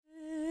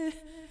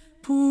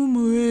pour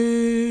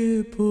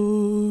me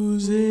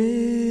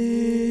reposer.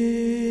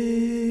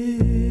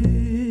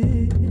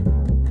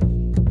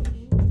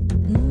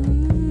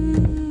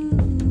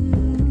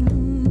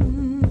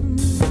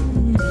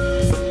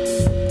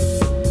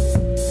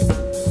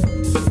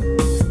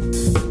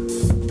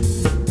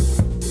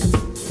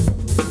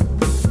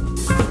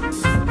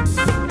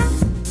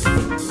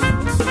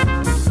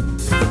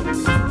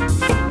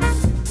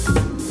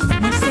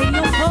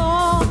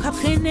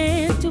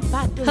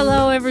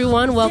 Hello,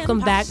 everyone. Welcome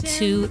back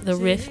to the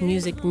Riff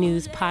Music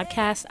News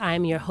Podcast.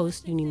 I'm your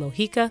host, Uni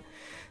Mojica.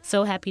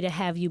 So happy to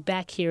have you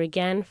back here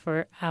again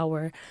for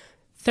our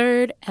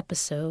third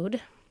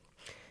episode.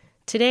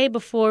 Today,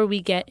 before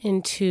we get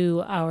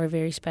into our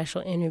very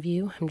special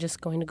interview, I'm just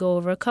going to go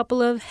over a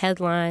couple of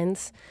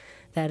headlines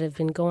that have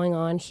been going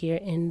on here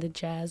in the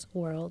jazz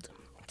world.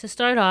 To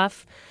start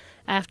off,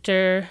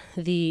 after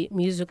the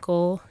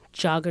musical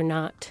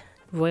juggernaut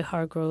Roy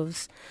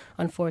Hargrove's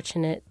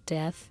unfortunate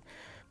death,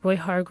 Roy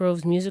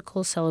Hargrove's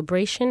musical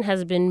celebration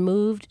has been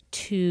moved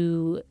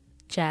to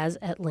Jazz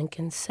at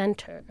Lincoln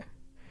Center.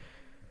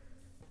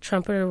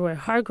 Trumpeter Roy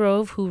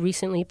Hargrove, who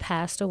recently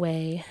passed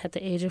away at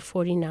the age of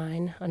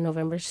 49 on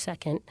November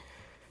 2nd,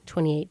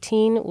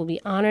 2018, will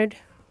be honored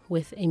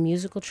with a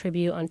musical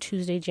tribute on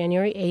Tuesday,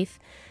 January 8th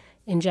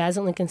in Jazz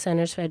at Lincoln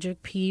Center's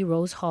Frederick P.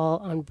 Rose Hall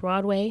on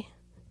Broadway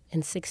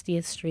and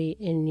 60th Street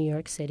in New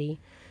York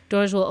City.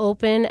 Doors will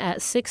open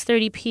at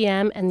 6:30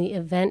 p.m. and the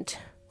event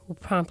will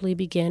promptly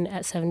begin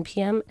at 7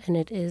 p.m. and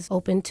it is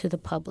open to the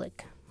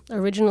public.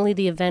 Originally,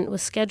 the event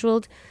was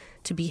scheduled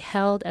to be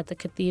held at the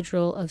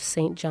Cathedral of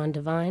St. John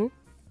Divine,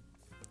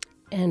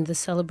 and the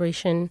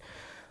celebration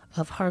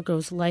of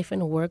Hargrove's life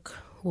and work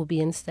will be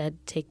instead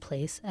take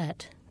place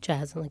at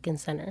Jazz at Lincoln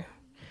Center.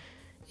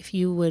 If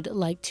you would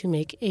like to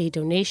make a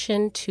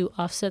donation to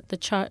offset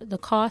the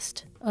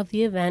cost of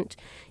the event,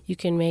 you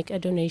can make a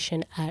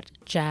donation at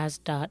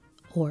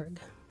jazz.org,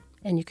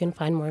 and you can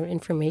find more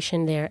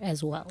information there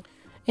as well.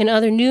 In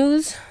other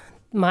news,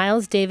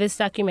 Miles Davis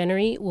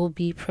documentary will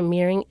be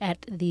premiering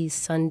at the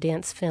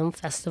Sundance Film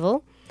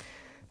Festival.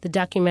 The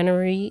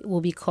documentary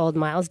will be called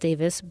Miles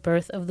Davis,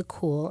 Birth of the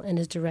Cool, and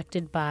is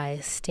directed by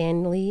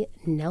Stanley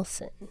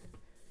Nelson.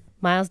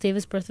 Miles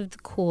Davis, Birth of the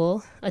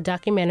Cool, a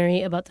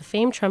documentary about the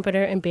famed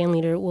trumpeter and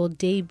bandleader, will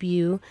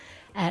debut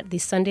at the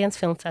Sundance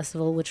Film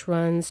Festival, which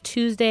runs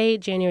Tuesday,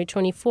 January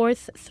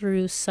 24th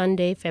through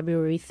Sunday,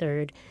 February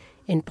 3rd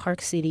in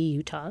Park City,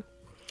 Utah.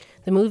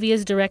 The movie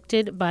is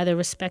directed by the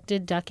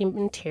respected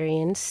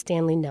documentarian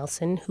Stanley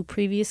Nelson, who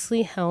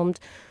previously helmed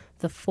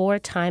the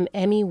 4-time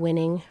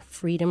Emmy-winning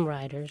Freedom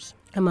Riders,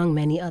 among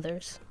many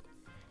others.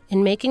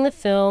 In making the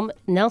film,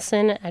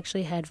 Nelson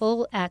actually had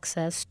full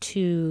access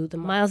to the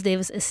Miles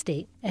Davis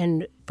estate,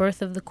 and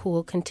Birth of the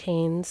Cool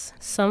contains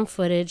some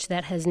footage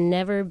that has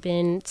never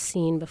been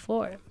seen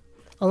before,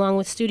 along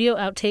with studio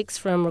outtakes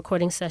from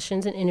recording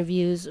sessions and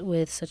interviews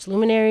with such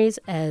luminaries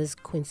as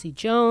Quincy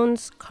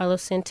Jones,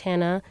 Carlos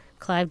Santana,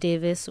 Clive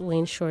Davis,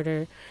 Wayne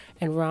Shorter,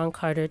 and Ron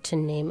Carter, to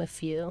name a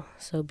few.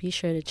 So be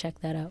sure to check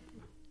that out.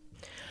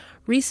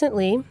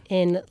 Recently,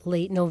 in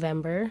late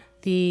November,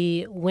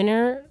 the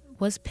winner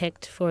was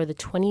picked for the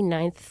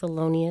 29th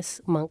Thelonious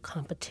Monk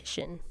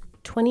competition.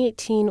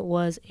 2018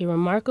 was a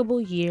remarkable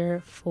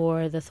year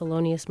for the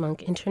Thelonious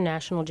Monk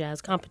International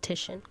Jazz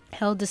Competition.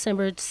 Held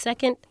December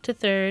 2nd to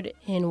 3rd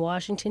in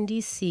Washington,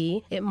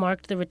 D.C., it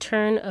marked the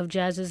return of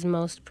jazz's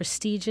most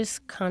prestigious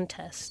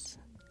contests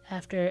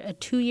after a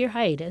 2-year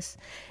hiatus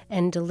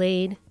and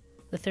delayed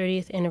the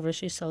 30th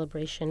anniversary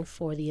celebration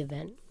for the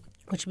event,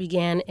 which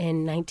began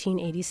in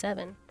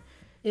 1987.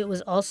 It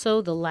was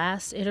also the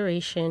last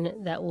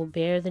iteration that will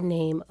bear the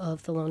name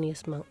of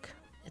Thelonious Monk.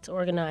 Its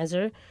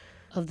organizer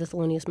of the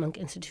Thelonious Monk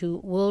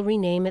Institute will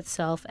rename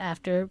itself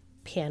after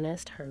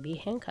pianist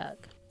Herbie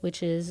Hancock,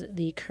 which is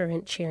the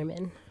current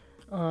chairman,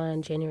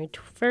 on January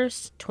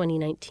 1st,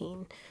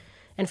 2019.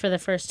 And for the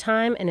first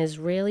time, an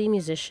Israeli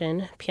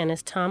musician,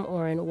 pianist Tom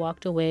Oren,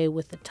 walked away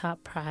with the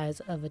top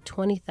prize of a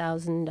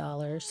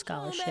 $20,000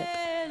 scholarship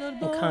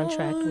and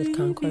contract with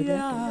Concord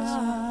Records.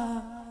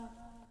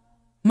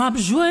 M'a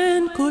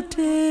besoin de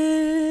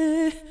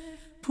côté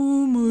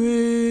pour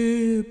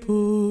me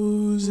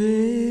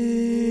reposer.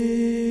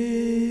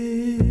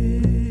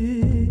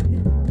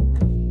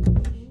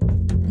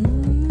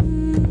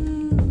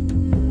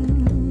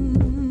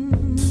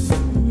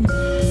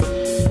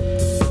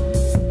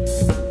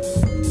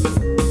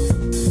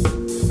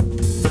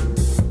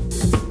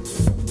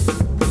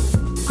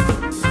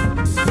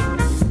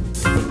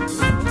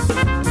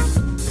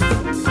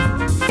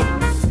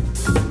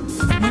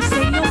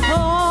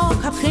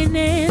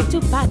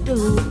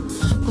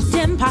 Quand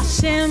t'aimes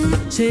passer,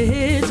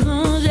 c'est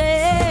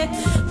étranger.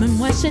 Mais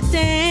moi,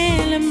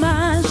 c'était le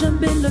mal, j'aime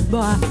le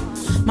bois.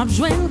 M'a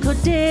besoin de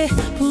côté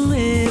pour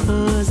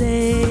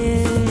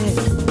reposer.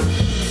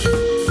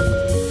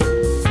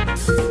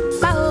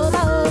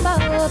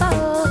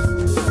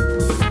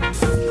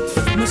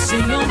 Mais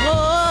c'est un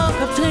gros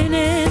comme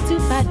traîner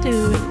tout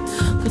partout.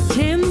 Quand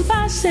t'aimes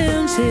passer,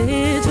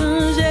 c'est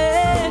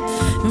étranger.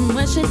 Mais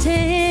moi,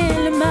 c'était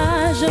le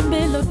ma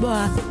jambe le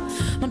bois.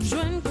 M'a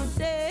besoin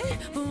côté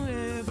pour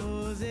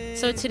reposer.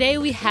 So today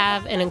we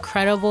have an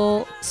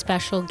incredible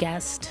special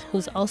guest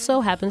who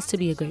also happens to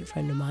be a great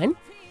friend of mine.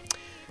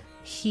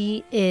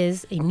 He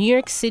is a New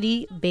York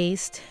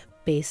City-based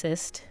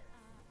bassist,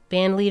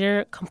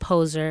 bandleader,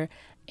 composer,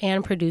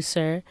 and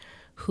producer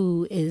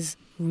who is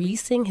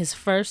releasing his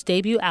first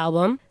debut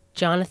album,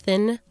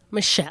 Jonathan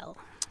Michel.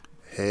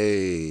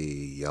 Hey,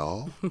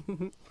 y'all.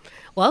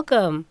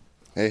 Welcome.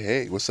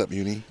 Hey, what's up,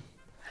 Uni?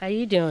 How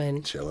you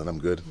doing? Chilling, I'm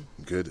good.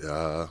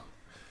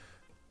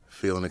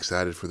 Feeling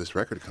excited for this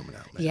record coming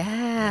out, man.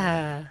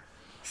 Yeah.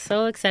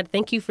 So excited.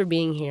 Thank you for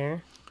being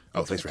here.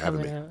 Oh, thanks for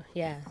having me. Out.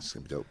 Yeah. It's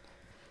going to be dope.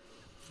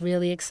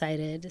 Really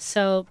excited.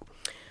 So,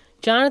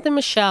 Jonathan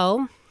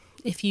Michel,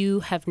 if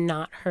you have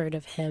not heard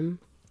of him,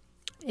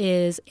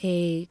 is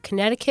a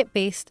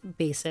Connecticut-based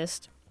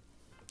bassist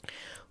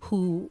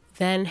who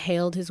then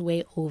hailed his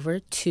way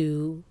over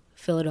to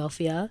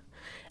Philadelphia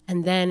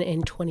and then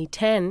in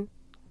 2010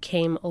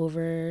 came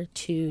over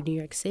to New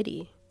York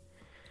City.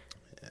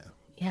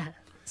 Yeah.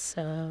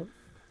 So.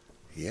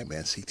 Yeah,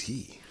 man,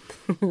 CT.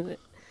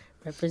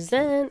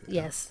 Represent.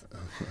 Yes.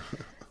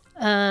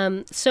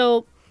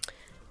 So,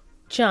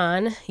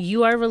 John,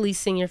 you are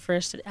releasing your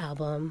first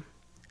album,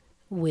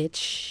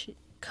 which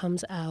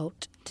comes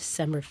out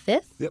December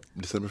 5th? Yep,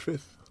 December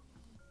 5th.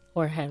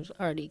 Or has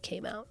already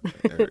came out?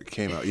 It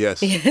came out, yes.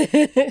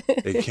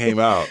 It came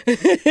out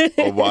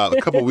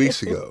a couple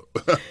weeks ago.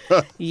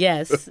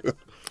 Yes.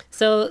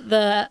 So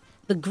the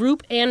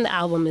group and the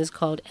album is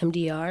called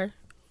MDR,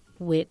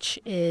 which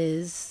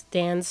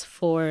stands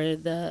for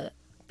the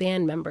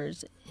band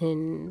members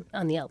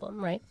on the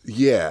album, right?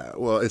 Yeah,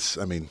 well, it's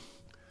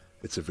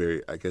a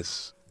very, I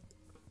guess,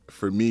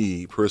 for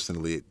me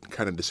personally, it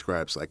kind of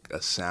describes like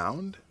a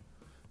sound,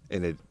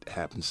 and it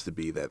happens to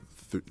be that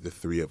the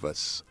three of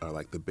us are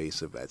like the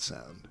base of that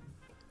sound,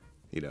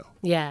 you know?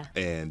 Yeah.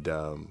 And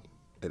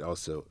it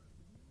also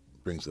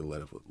brings a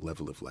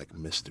level of like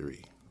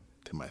mystery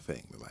to my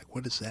thing. Like,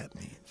 what does that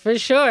mean? For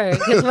sure,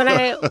 because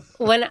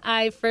when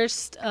I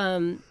first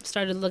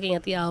started looking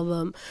at the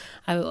album,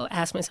 I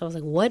asked myself, I was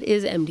like, what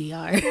is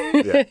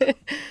MDR?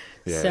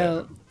 Yeah.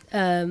 So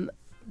the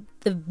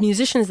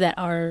musicians that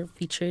are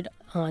featured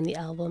on the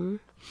album,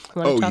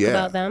 want to talk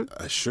about them?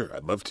 Sure,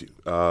 I'd love to.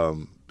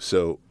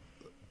 So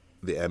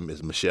the M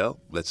is Michel.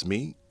 That's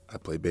me. I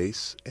play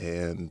bass,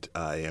 and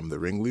I am the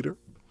ringleader.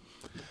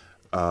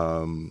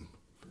 The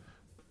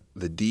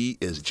D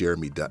is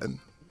Jeremy Dutton.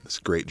 This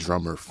great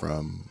drummer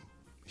from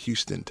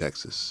Houston,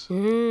 Texas.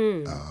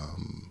 And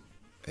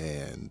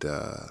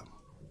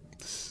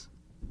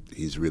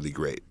he's really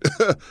great.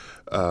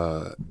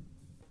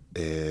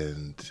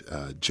 And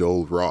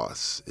Joel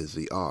Ross is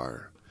the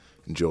R.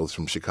 And Joel's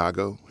from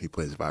Chicago. He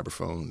plays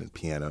vibraphone and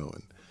piano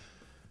and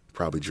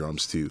probably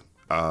drums too.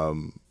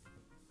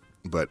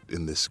 But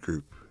in this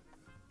group,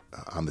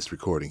 on this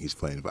recording, he's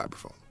playing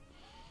vibraphone.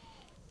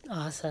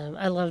 Awesome.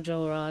 I love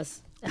Joel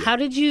Ross. Yeah. How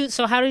did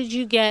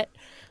you get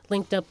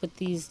linked up with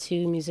these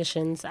two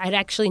musicians? I'd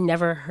actually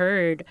never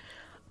heard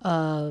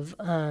of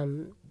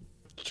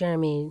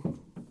Jeremy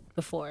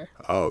before.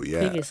 Oh,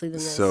 yeah. Previously than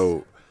this.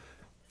 So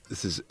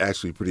this is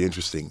actually pretty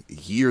interesting.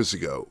 Years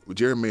ago,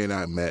 Jeremy and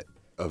I met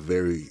a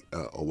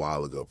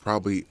while ago,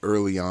 probably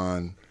early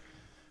on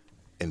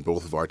in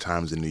both of our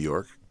times in New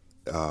York.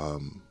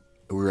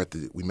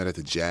 We met at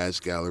the Jazz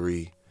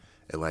Gallery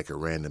at like a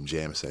random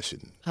jam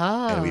session.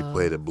 Oh. And we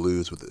played a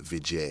blues with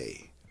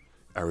Vijay.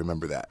 I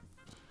remember that.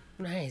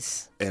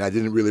 Nice. And I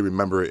didn't really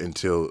remember it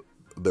until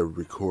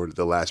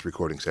the last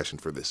recording session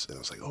for this. And I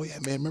was like, oh yeah,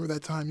 man, remember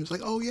that time? He was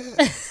like, oh yeah.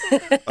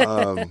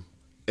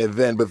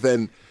 But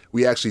then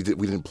we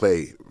didn't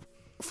play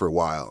for a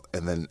while.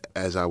 And then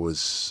as I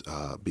was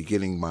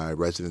beginning my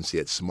residency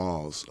at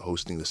Smalls,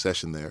 hosting the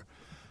session there,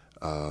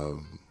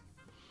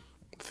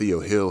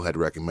 Theo Hill had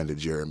recommended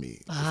Jeremy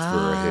for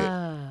a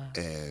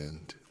hit.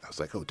 And I was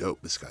like, oh,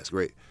 dope, this guy's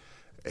great.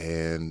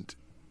 And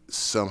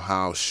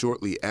somehow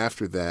shortly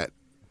after that,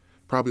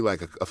 probably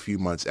like a few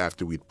months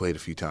after we'd played a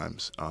few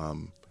times,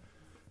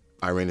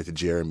 I ran into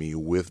Jeremy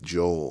with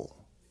Joel.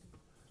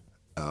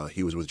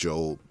 He was with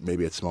Joel,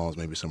 maybe at Smalls,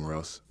 maybe somewhere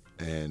else.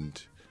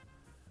 And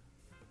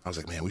I was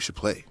like, man, we should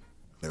play.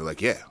 They were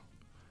like, yeah.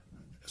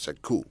 I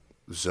said, cool.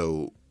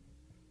 So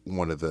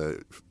one of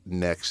the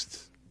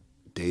next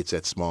dates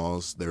at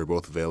Smalls, they were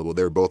both available.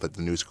 They were both at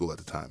the New School at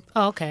the time.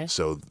 Oh, okay.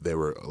 So they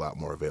were a lot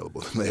more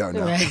available than they are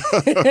now.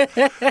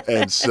 Right.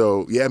 And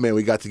so, yeah, man,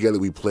 we got together.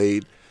 We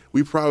played.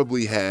 We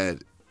probably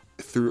had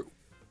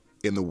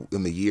in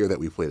the year that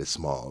we played at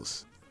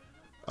Smalls,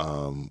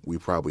 we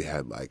probably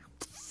had like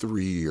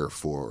 3 or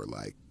 4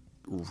 like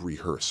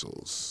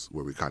rehearsals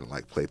where we kind of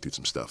like played through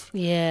some stuff.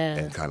 Yeah.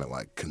 And kind of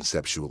like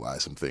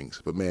conceptualize some things.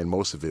 But man,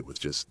 most of it was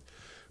just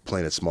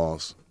playing at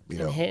Smalls,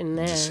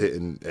 just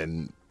hitting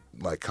and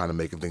like kind of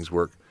making things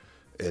work,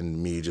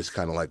 and me just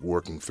kind of like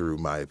working through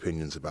my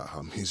opinions about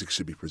how music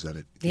should be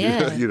presented.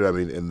 Yeah. You know what I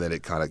mean? And then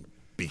it kind of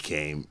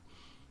became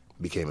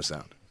a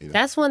sound. You know?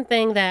 That's one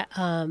thing that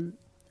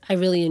I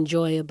really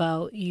enjoy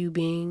about you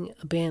being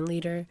a band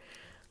leader,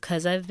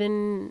 because I've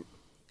been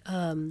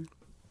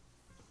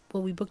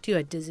we booked you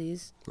at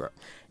Dizzy's. Right.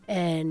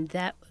 And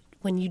that,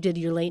 when you did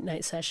your late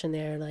night session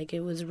there, like,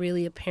 it was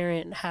really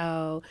apparent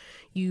how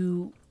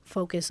you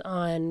focus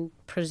on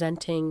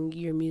presenting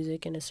your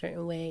music in a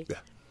certain way. Yeah.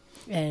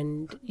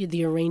 And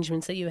the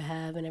arrangements that you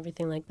have and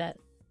everything like that.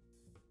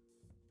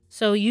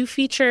 So you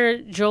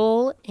feature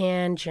Joel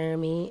and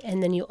Jeremy,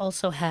 and then you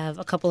also have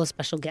a couple of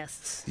special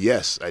guests.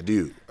 Yes, I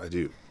do.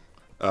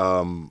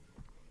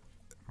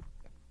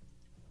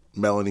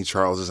 Melanie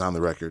Charles is on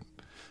the record.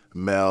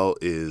 Mel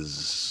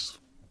is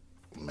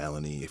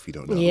Melanie. If you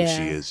don't know who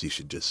she is, you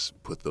should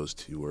just put those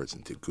two words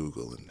into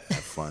Google and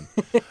have fun.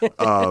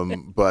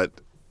 But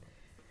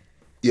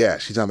yeah,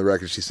 she's on the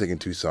record. She's singing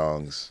 2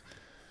 songs.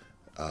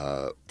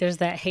 There's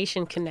that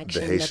Haitian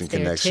connection. The Haitian that's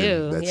connection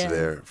there too. that's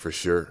there for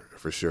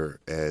sure.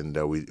 And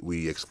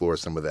we explore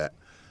some of that.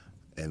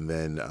 And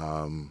then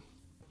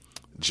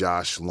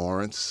Josh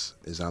Lawrence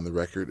is on the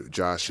record.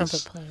 Josh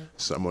is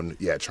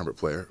trumpet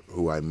player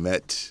who I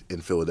met in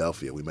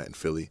Philadelphia. We met in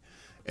Philly,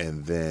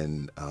 and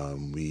then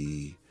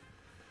we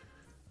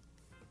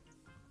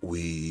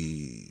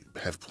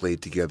have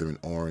played together in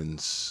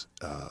Oren's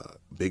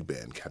big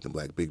band, Captain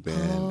Black Big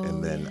Band,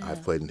 and then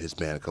I've played in his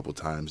band a couple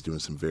times, doing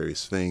some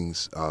various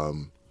things.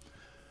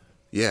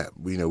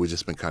 We've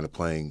just been kind of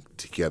playing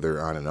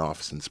together on and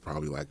off since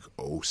probably like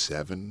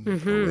 07,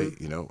 08,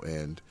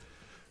 and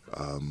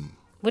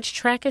which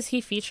track is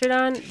he featured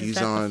on? He's is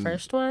that on the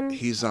first one?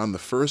 He's on the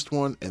first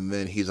one, and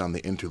then he's on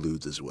the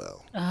interludes as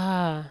well.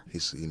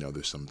 He's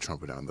there's some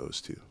trumpet on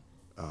those too.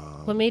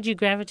 What made you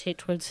gravitate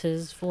towards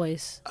his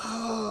voice?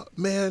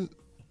 Man,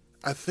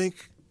 I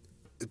think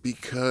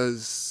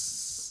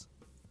because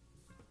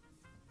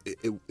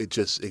it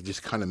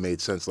just kind of made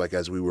sense. Like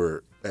as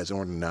Oren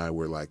and I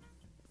were like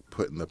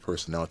putting the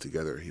personnel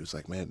together, he was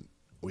like, "Man,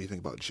 what do you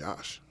think about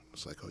Josh?" I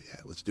was like, "Oh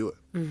yeah, let's do it."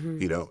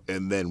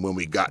 And then when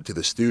we got to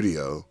the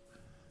studio,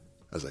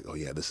 I was like, "Oh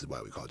yeah, this is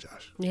why we call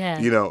Josh." Yeah.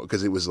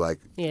 Because it was like,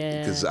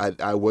 because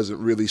I wasn't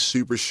really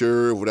super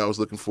sure of what I was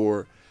looking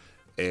for,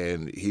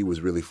 and he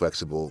was really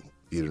flexible.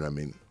 You know what I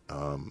mean?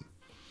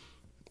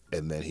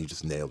 And then he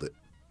just nailed it.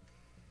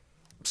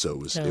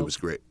 So it was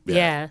great.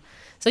 Yeah.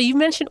 So you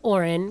mentioned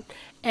Oren,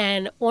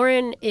 and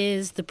Oren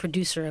is the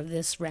producer of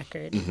this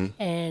record,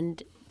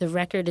 and the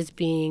record is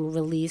being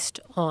released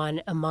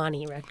on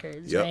Imani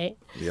Records, right?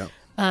 Yeah.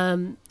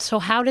 So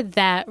how did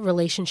that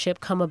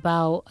relationship come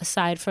about,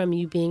 aside from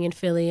you being in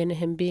Philly and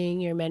him being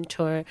your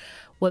mentor?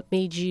 What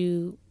made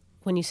you,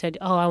 when you said,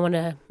 "Oh, I want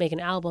to make an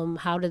album,"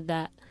 how did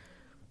that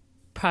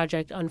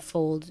project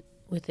unfold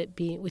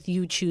with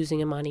you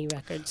choosing Imani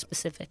Records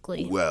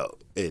specifically? Well,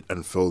 it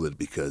unfolded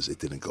because it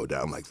didn't go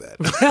down like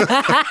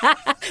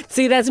that.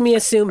 See, that's me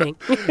assuming.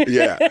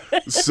 Yeah.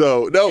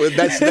 So no,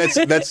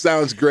 that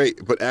sounds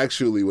great, but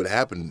actually, what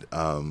happened?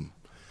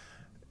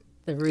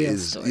 The real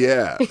story.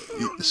 Yeah.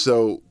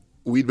 So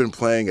we'd been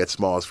playing at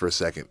Smalls for a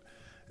second,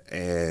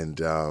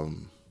 and I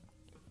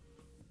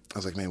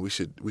was like, "Man, we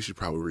should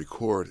probably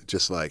record."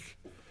 Just like,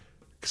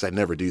 because I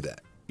never do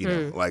that,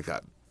 Like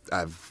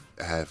I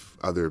have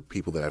other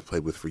people that I've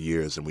played with for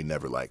years, and we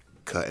never like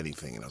cut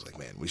anything. And I was like,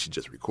 "Man, we should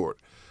just record."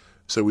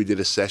 So we did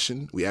a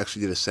session. We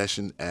actually did a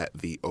session at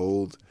the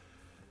old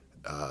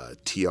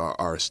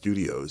TRR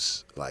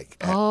Studios, like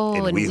in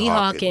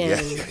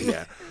Weehawken.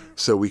 Yeah.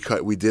 So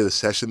we did a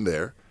session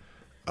there.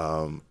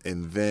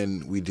 And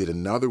then we did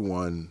another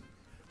one.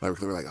 Like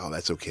they were like, "Oh,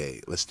 that's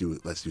okay. Let's do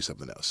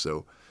something else."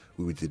 So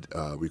we did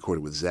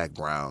recorded with Zach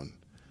Brown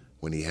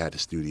when he had a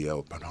studio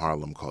up in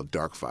Harlem called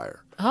Darkfire.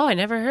 Oh, I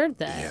never heard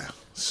that. Yeah.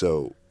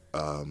 So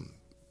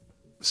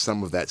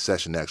some of that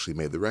session actually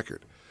made the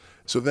record.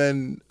 So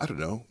then I don't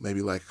know,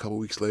 maybe like a couple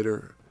weeks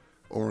later,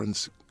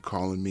 Oren's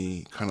calling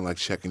me, kind of like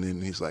checking in.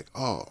 And he's like,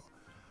 "Oh,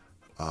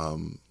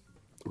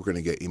 we're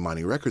gonna get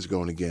Imani Records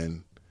going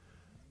again.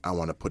 I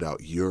want to put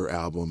out your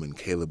album and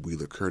Caleb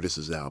Wheeler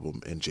Curtis's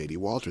album and J.D.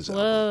 Walter's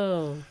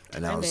album."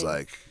 And I was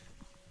like,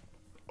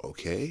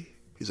 "Okay."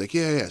 He's like,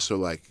 yeah. So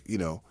like,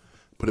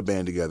 put a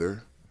band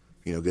together,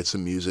 get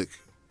some music.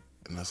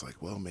 And I was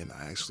like, "Well, man,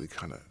 I actually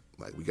kind of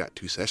like, we got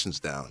 2 sessions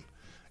down,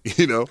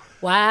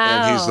 Wow.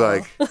 And he's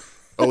like,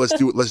 "Oh,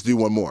 let's do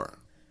one more.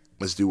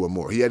 Let's do one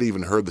more." He hadn't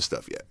even heard the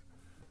stuff yet.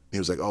 He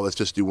was like, "Oh, let's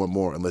just do one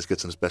more and let's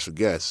get some special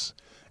guests.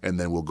 And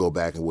then we'll go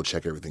back and we'll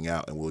check everything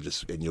out and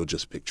you'll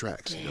just pick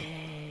tracks."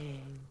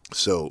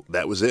 So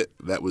that was it.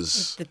 That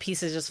was the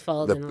pieces just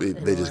fall.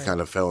 They just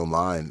kind of fell in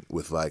line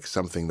with like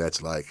something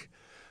that's like,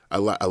 I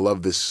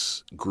love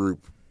this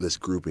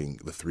grouping,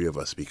 the 3 of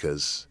us,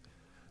 because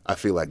I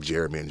feel like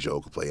Jeremy and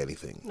Joe could play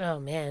anything. Oh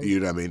man, you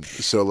know what I mean?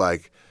 So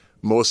like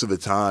most of the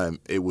time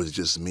it was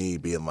just me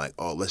being like,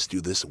 "Oh, let's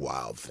do this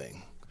wild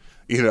thing."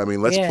 You know what I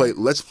mean?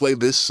 Let's play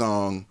this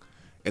song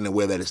in a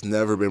way that it's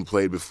never been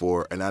played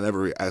before, and I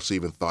never actually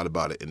even thought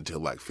about it until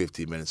like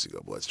 15 minutes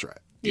ago. But let's try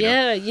it.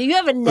 You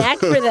have a knack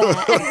for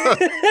that.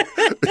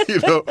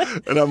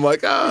 And I'm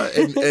like,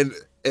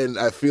 and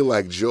I feel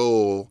like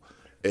Joel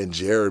and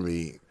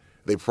Jeremy,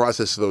 they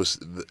process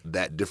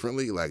that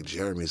differently. Like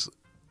Jeremy's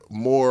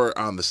more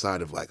on the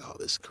side of like, oh,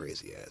 this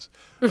crazy ass,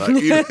 you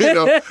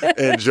know.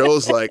 And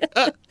Joe's like,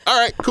 all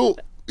right, cool.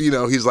 You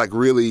know, he's like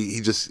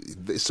really.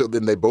 So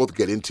then they both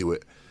get into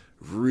it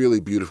really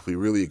beautifully,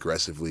 really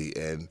aggressively,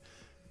 and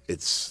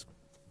it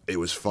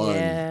was fun.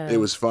 Yeah. It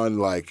was fun,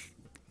 like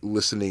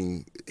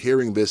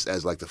hearing this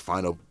as like the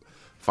final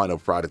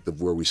product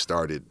of where we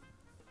started.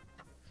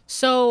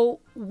 So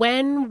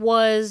when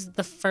was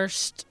the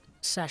first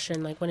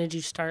session? Like, when did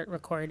you start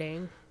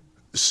recording?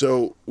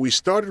 So we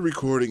started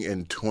recording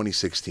in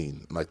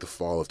 2016, like the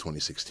fall of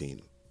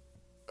 2016.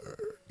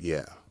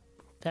 Yeah.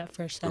 That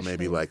first session? Or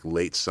maybe like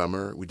late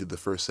summer we did the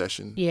first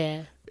session.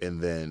 Yeah.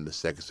 And then the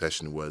second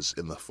session was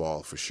in the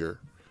fall for sure.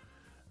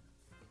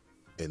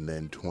 And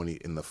then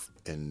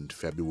in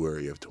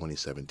February of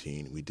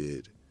 2017 we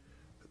did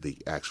the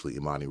actually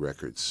Imani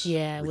Records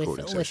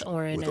recording session. With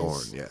Oren. With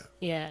Oren,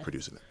 yeah.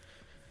 Producing it.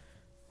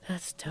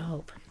 That's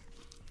dope.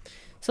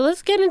 So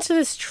let's get into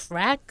this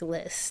track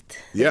list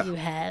that you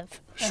have.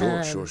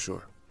 Sure.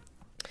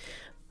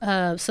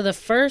 So the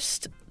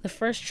first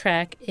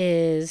track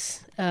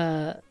is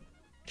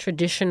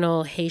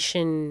traditional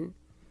Haitian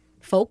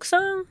folk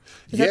song.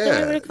 Is that the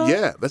right way to call it?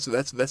 Yeah.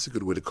 That's a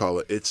good way to call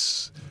it.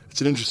 It's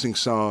an interesting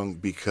song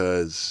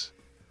because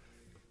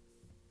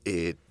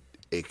it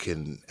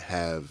can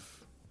have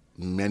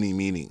many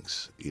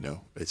meanings. You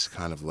know, it's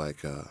kind of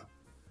like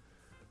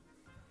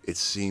it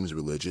seems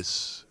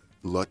religious.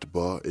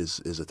 L'autre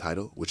is a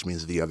title, which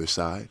means the other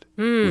side,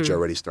 which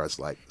already starts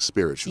like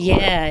spiritual.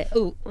 Yeah.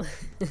 Ooh.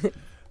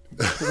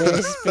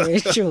 Very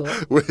spiritual.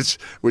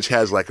 which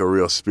has like a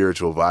real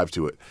spiritual vibe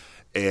to it,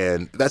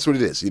 and that's what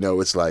it is. You know,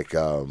 it's like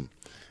the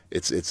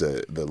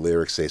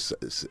lyrics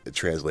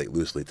translate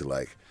loosely to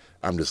like,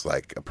 I'm just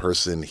like a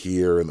person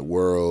here in the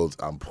world.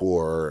 I'm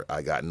poor.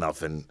 I got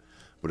nothing,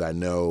 but I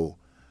know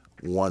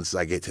once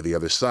I get to the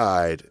other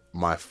side,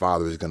 my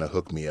father is going to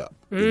hook me up.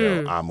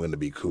 You know, I'm going to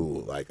be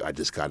cool. Like, I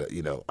just got to,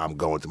 you know, I'm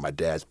going to my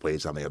dad's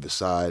place on the other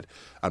side.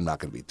 I'm not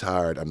going to be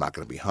tired. I'm not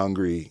going to be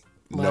hungry.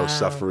 No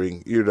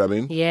suffering. You know what I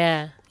mean?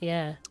 Yeah.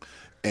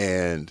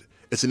 And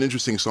it's an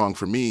interesting song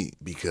for me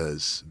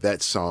because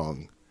that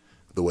song,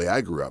 the way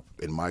I grew up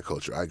in my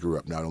culture, I grew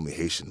up not only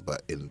Haitian,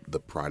 but on the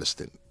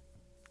Protestant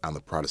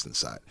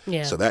side.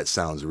 Yeah. So that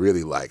sounds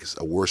really like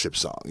a worship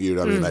song. You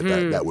know what I mean?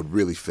 Like that would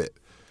really fit.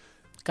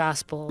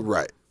 Gospel.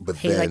 Right.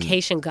 But like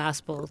Haitian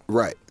gospel.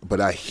 Right. But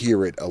I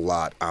hear it a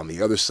lot on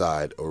the other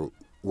side, or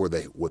what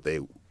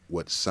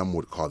some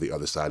would call the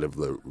other side of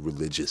the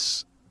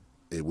religious,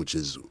 which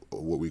is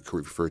what we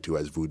refer to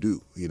as voodoo,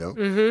 you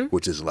know,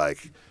 which is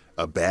like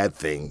a bad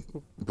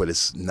thing, but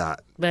it's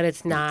not. But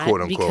it's not,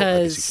 quote unquote, because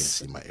I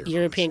guess you can't see my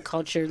European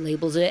culture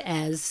labels it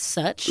as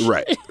such.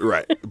 Right.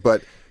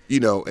 But you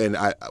know, and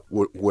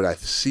what I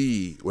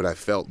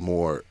felt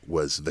more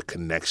was the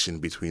connection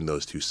between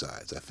those two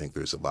sides. I think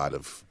there's a lot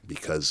of,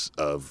 because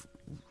of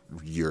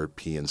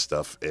European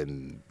stuff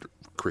and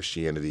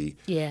Christianity,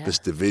 this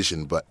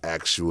division, but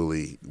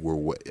actually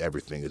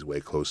everything is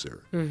way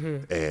closer.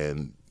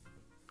 And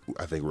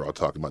I think we're all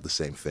talking about the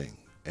same thing.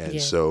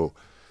 And so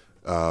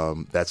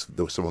that's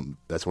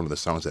one of the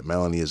songs that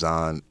Melanie is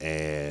on,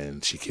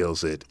 and she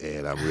kills it,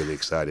 and I'm really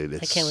excited. I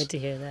can't wait to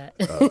hear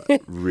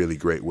that. Really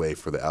great way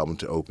for the album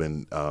to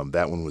open.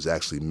 That one was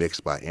actually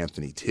mixed by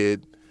Anthony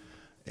Tidd,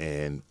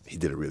 and he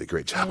did a really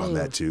great job on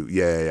that too.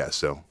 Yeah.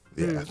 So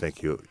I think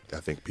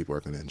people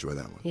are going to enjoy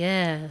that one.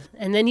 Yeah,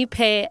 and then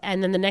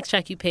the next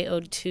track you pay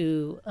ode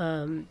to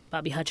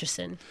Bobby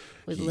Hutcherson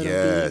with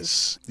Little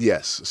Bees.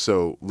 Yes.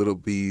 So Little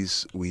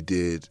Bees we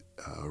did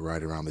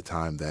right around the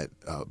time that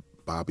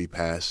Bobby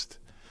passed.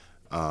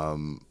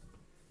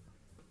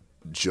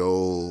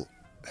 Joel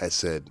had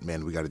said,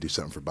 "Man, we got to do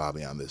something for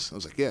Bobby on this." I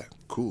was like, "Yeah,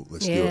 cool,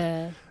 let's do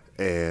it."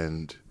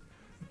 And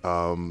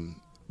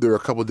there were a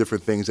couple of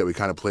different things that we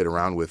kind of played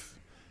around with,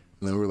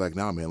 and then we were like,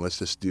 "Nah, man, let's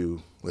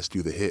do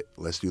the hit.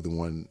 Let's do the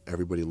one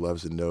everybody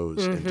loves and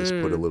knows, and just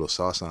put a little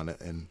sauce on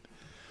it."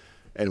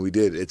 And we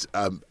did. It's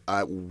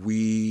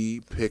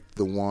we picked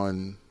the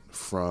one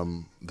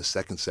from the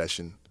second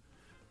session.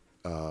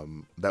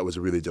 That was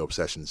a really dope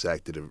session.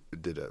 Zach did a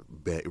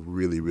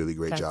really, really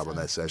great job on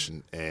that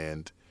session,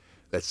 and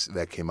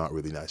that came out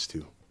really nice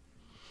too.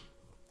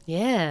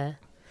 Yeah.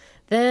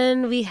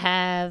 Then we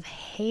have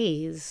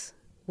Hayes,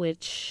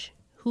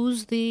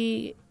 who's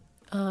the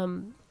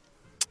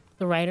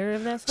writer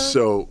of that song?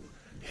 So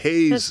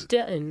Hayes, that's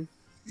Dutton.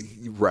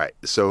 Right.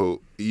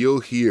 So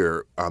you'll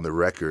hear on the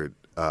record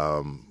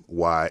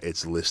why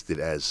it's listed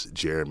as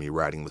Jeremy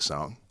writing the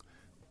song.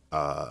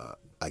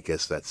 I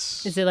guess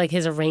that's. Is it like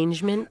his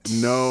arrangement?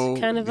 No,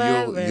 kind of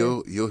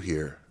vibe. You'll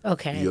hear.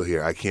 Okay. You'll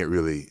hear. I can't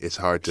really. It's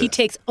hard to. He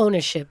takes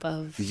ownership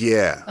of.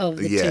 Yeah. Of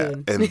the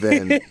tune.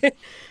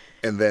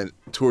 And then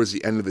towards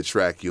the end of the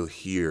track, you'll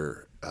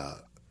hear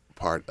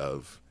part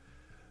of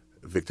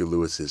Victor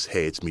Lewis's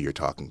 "Hey, it's me you're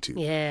talking to."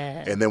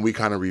 Yeah. And then we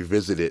kind of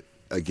revisit it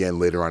again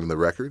later on in the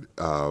record.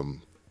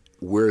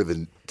 Where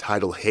the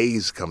title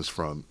Hayes comes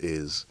from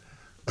is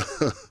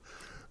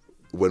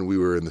when we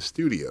were in the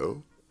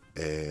studio.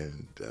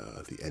 And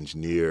the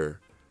engineer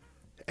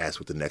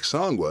asked what the next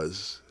song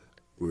was.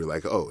 we were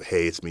like, oh,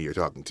 hey, it's me you're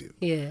talking to.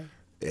 Yeah.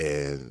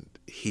 And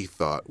he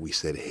thought we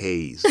said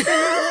haze,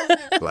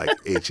 like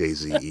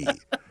H-A-Z-E.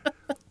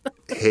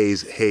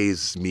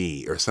 Haze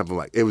me or something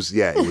like it was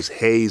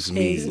haze me.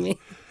 Haze me.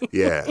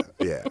 Yeah.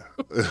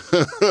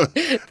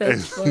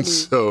 That's funny.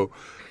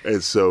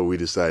 And so we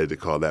decided to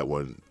call that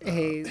one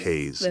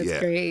Haze. That's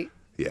great.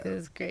 Yeah.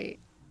 That's great.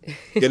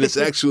 And it's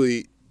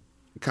actually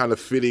kind of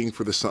fitting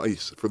for the song,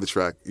 for the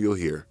track you'll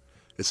hear.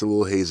 It's a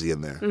little hazy in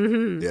there.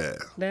 Mm-hmm. Yeah.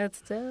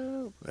 That's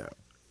dope. Yeah.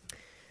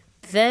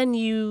 Then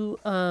you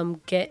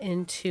get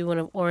into one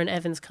of Orrin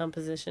Evans'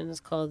 compositions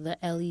called the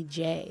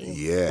LEJ.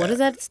 Yeah. What does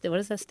that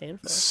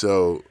stand for?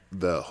 So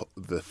the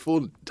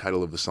full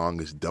title of the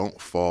song is "Don't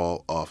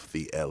Fall Off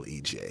the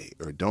LEJ"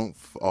 or "Don't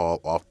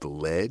Fall Off the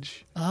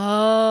Ledge."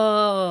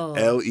 Oh.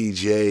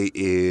 LEJ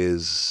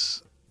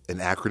is an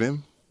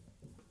acronym,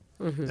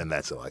 and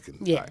that's all I can,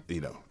 Yeah.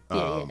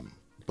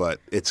 But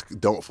it's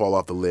 "Don't Fall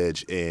Off the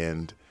Ledge,"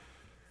 and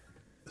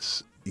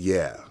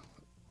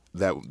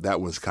that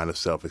one's kind of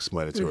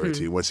self-explanatory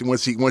too. Once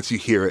you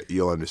hear it,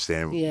 you'll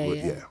understand.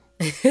 Yeah.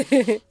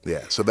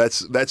 Yeah. So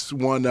that's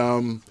one.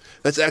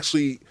 That's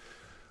actually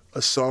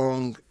a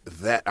song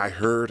that I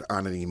heard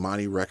on an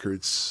Imani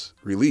Records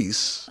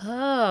release.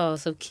 Oh,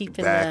 so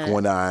keeping back that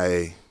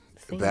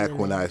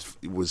when I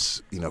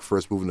was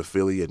first moving to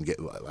Philly and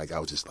I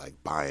was just like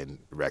buying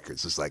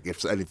records. It's like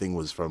if anything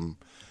was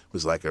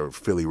like a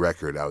Philly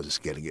record, I was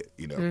just getting it,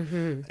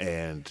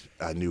 And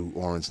I knew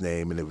Orrin's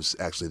name, and it was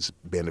actually this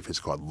band of his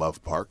called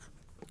Love Park.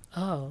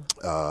 Oh.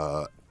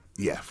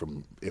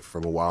 From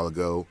a while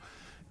ago,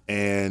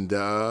 and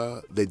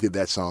they did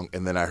that song,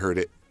 and then I heard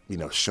it.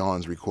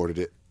 Sean's recorded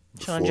it.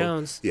 Sean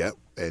Jones. Yeah,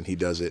 and he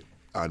does it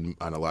on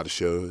a lot of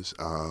shows.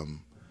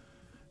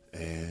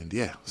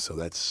 So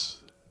that's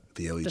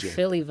the LEJ. The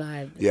Philly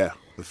vibe. Yeah,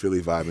 the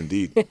Philly vibe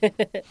indeed.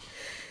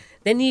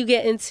 Then you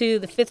get into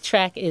the fifth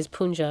track is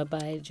Punja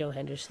by Joe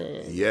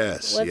Henderson.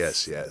 Yes.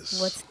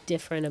 What's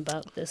different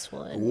about this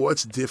one?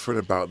 What's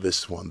different about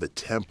this one? The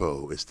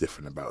tempo is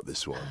different about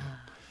this one.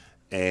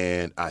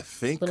 And I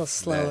think a little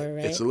slower,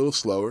 right? It's a little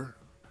slower.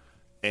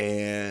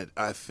 And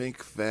I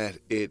think that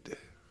it,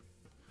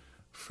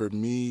 for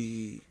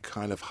me,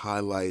 kind of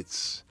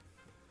highlights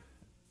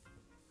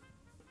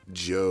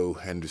Joe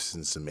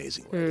Henderson's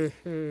amazing writing.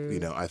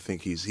 Mm-hmm. I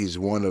think he's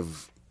one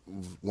of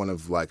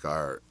like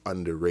our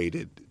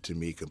underrated to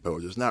me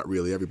composers. Not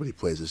really. Everybody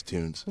plays his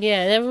tunes.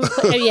 Yeah,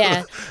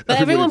 but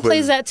everyone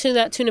plays that tune.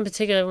 That tune in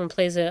particular, everyone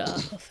plays it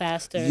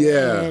faster.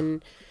 Yeah.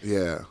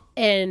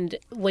 And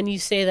when you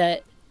say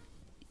that,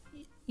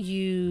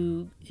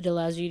 it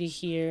allows you to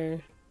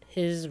hear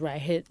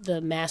the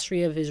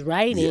mastery of his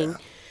writing. Yeah.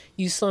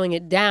 You slowing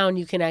it down,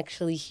 you can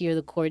actually hear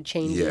the chord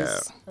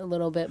changes a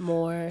little bit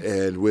more.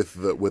 And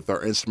with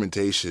our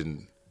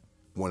instrumentation,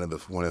 one of the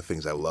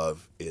things I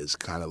love is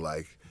kind of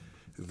like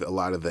a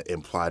lot of the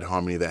implied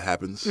harmony that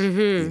happens,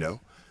 and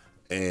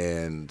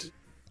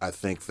I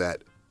think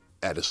that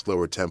at a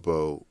slower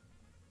tempo,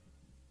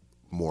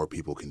 more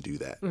people can do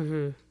that.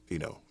 You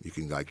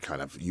can like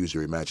kind of use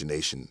your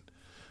imagination,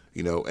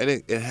 and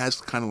it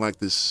has kind of like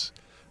this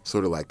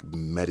sort of like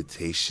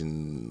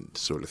meditation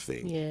sort of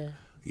thing. Yeah.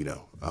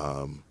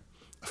 A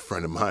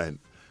friend of mine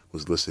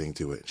was listening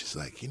to it. She's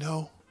like,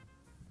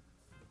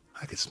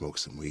 I could smoke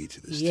some weed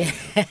to this. Yeah.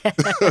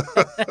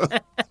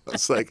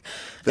 It's like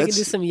I could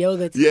do some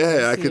yoga.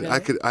 Yeah,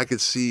 I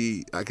could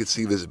see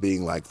this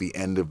being like the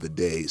end of the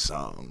day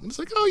song. It's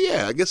like, oh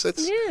yeah, I guess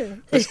that's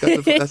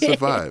the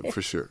vibe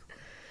for sure.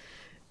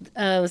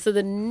 So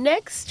the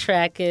next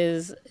track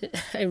is,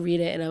 I read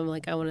it and I'm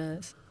like, I want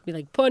to be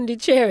like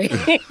Pondicherry,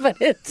 but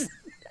it's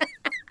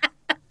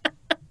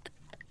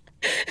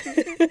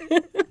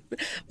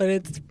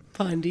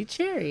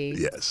Pondicherry.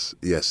 Yes,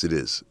 it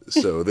is.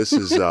 So this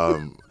is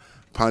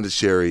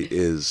Pondicherry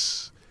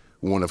is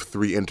one of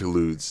 3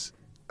 interludes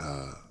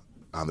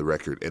on the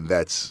record, and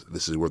this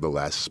is where the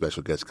last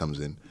special guest comes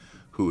in,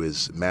 who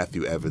is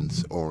Matthew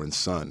Evans, Orrin's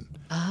son.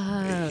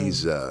 Oh.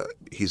 He's a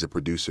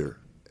producer,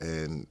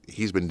 and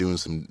he's been doing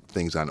some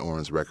things on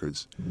Orrin's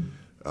records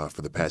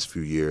for the past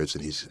few years,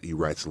 and he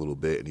writes a little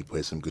bit and he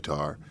plays some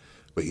guitar,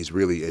 but he's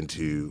really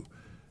into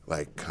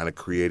like kind of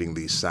creating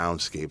these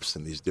soundscapes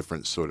and these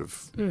different sort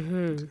of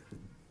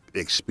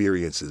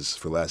experiences,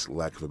 for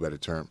lack of a better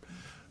term.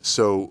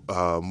 So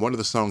one of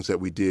the songs that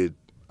we did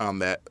on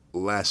that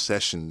last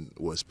session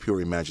was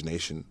Pure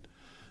Imagination.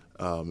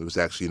 It was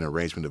actually an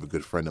arrangement of a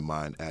good friend of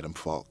mine, Adam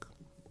Falk.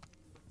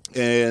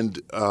 And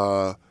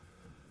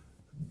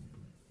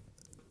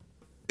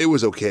it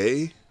was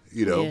okay,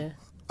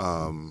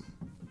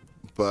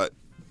 but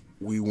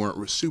we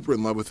weren't super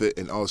in love with it.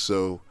 And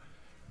also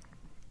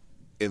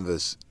in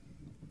this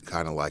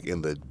kind of like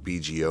in the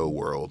BGO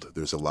world,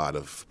 there's a lot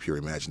of pure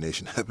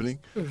imagination happening.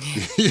 You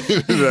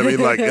know what I mean?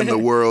 Like in the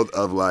world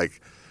of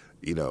like,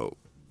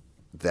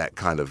 that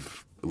kind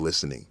of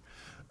listening.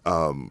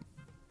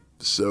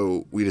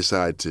 So we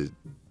decided to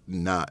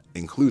not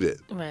include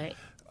it. Right.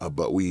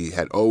 But we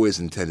had always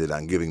intended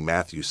on giving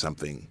Matthew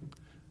something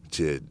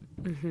to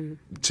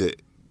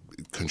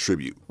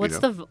contribute. What's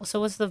the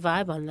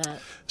vibe on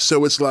that?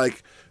 So it's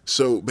like,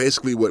 so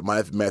basically what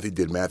Matthew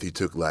did, Matthew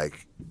took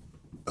like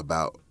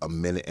about a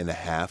minute and a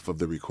half of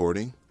the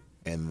recording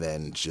and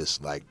then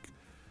just like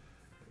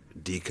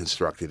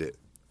deconstructed it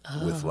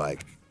with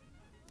like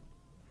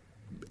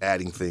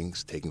adding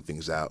things, taking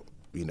things out,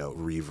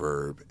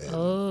 reverb.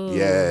 And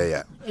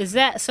yeah. Is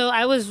that so?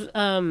 I was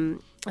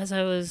as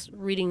I was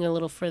reading a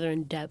little further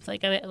in depth,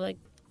 like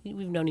we've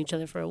known each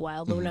other for a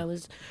while, but when I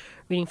was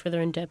reading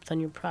further in depth on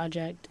your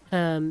project,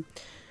 it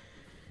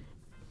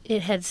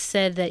had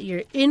said that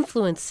your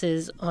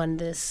influences on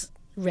this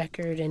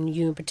record, and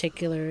you in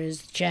particular,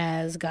 is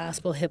jazz,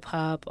 gospel, hip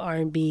hop,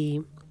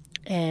 R&B,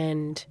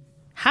 and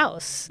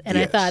house. And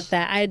Yes. I thought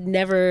that I'd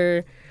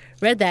never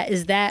read that.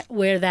 Is that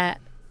where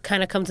that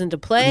kind of comes into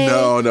play?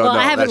 No.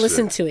 I haven't that's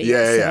listened to it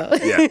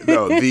yet. Yeah.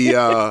 No,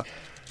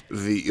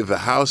 the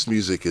house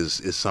music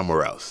is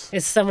somewhere else.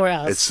 It's somewhere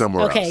else. It's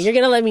somewhere okay, else. you're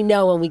going to let me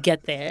know when we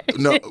get there.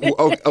 No,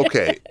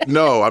 okay.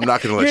 No, I'm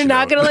not going to let You're you know.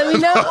 not going to let me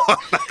know?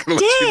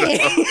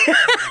 Dang.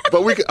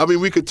 But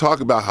we could talk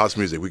about house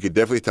music. We could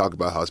definitely talk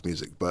about house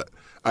music, but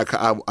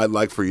I'd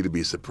like for you to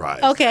be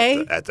surprised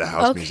at the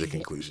house music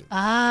inclusion.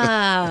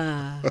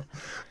 Ah.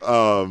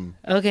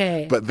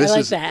 Okay. But this I like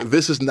is that.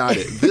 this is not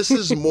it. This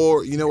is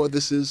more, you know what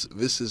this is?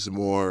 This is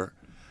more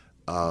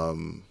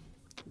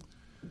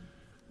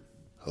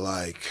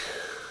like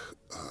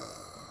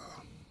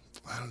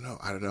I don't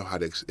know how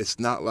to it's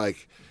not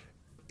like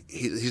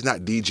he's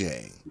not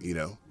DJing,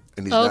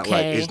 and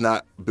he's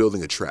not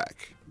building a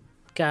track.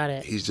 Got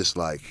it. He's just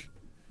like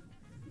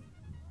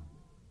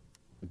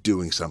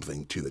doing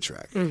something to the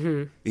track.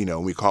 And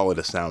we call it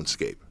a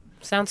soundscape.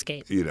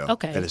 Soundscape.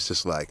 Okay. And it's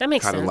just like that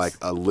makes kind of sense. like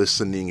a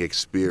listening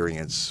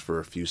experience for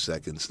a few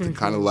seconds. To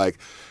kind of like,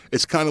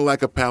 it's kind of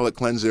like a palate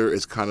cleanser.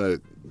 It's kind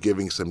of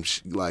giving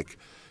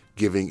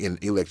giving an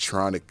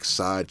electronic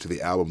side to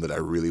the album that I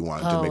really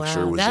wanted to make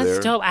sure was That's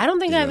there. dope. I don't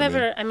think I've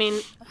ever. I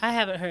mean? I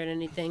haven't heard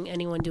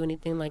anyone do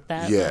anything like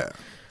that. Yeah.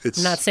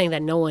 I'm not saying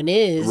that no one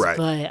is, Right,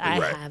 but I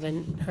right.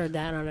 haven't heard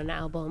that on an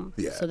album.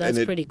 Yeah. So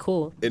that's pretty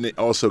cool. And it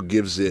also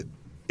gives it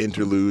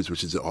interludes,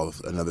 which is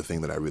another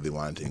thing that I really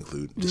wanted to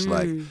include. Just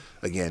like,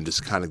 again,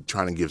 just kind of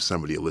trying to give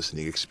somebody a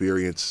listening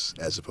experience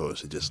as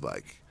opposed to just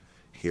like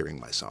hearing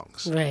my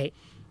songs. Right.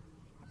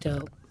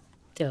 Dope.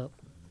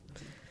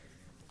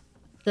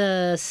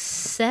 The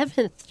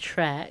 7th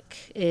track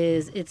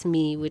is It's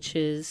Me, which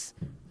is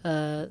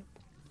a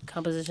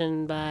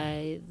composition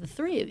by the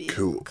three of you.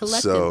 Cool.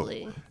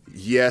 Collectively. So,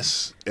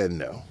 yes and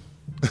no.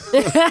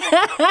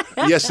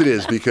 Yes, it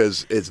is,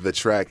 because the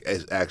track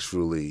is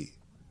actually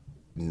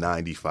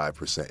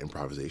 95%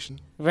 improvisation.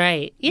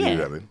 Right. Yeah. You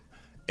know what I mean?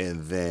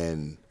 And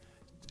then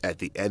at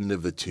the end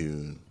of the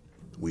tune,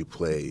 we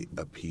play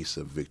a piece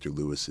of Victor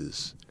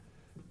Lewis's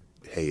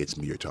Hey, It's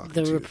Me You're Talking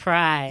The To.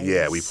 reprise.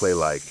 Yeah, we play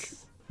like,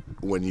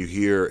 when you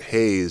hear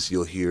Hayes,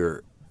 you'll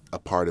hear a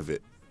part of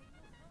it.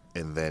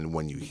 And then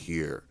when you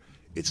hear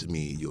It's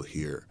Me, you'll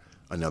hear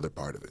another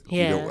part of it.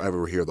 Yeah. You don't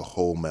ever hear the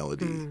whole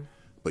melody,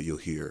 but you'll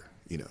hear,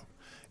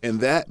 And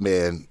that,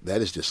 man,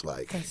 that is just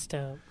like, That's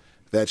dope.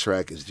 that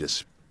track is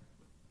just,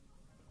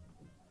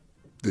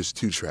 there's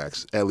 2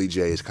 tracks.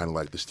 L.E.J. is kind of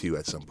like this too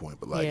at some point,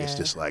 but like it's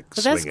just like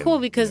But swinging. that's cool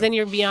because then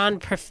you're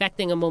beyond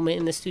perfecting a moment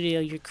in the studio.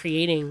 You're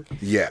creating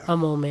a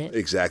moment.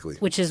 Exactly.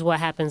 Which is what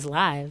happens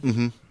live.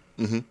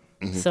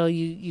 So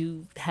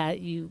you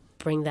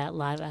bring that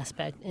live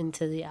aspect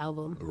into the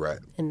album. Right.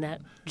 And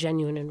that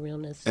genuine and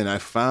realness. And I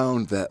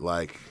found that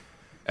like,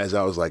 as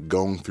I was like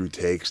going through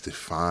takes to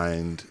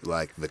find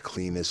like the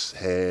cleanest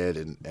head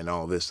and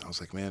all this, I was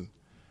like, man,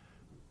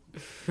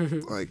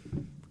 like,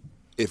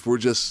 if we're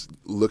just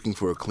looking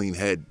for a clean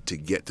head to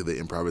get to the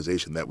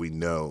improvisation that we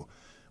know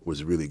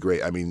was really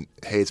great. I mean,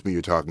 Hey, It's Me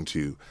You're Talking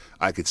To,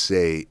 I could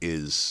say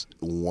is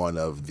one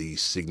of the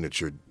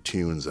signature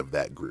tunes of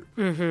that group.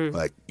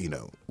 Like,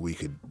 we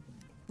could...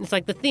 It's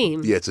like the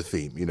theme. Yeah, it's a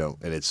theme,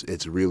 and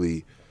it's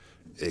really...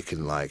 It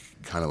can like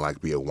kind of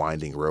like be a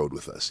winding road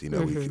with us,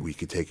 We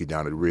could take you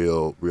down a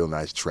real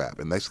nice trap,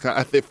 and that's kind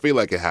of, I feel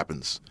like it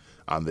happens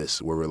on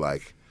this, where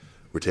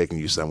we're taking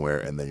you somewhere,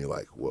 and then you're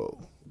like, whoa,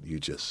 you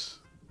just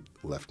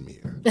left me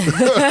here,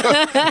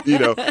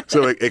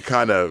 So it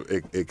kind of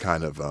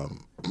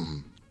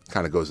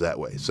goes that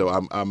way. So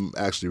I'm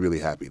actually really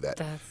happy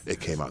that it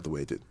came out the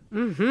way it did.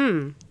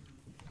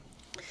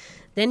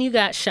 Then you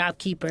got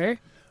Shopkeeper.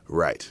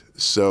 Right.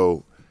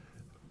 So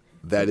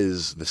that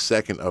is the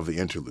second of the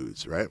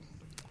interludes, right?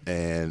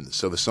 And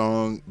so the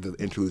song, the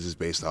interludes, is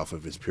based off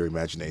of It's Pure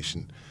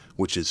Imagination,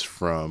 which is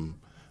from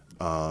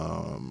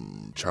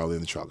Charlie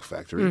and the Chocolate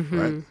Factory,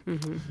 right?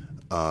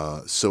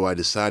 So I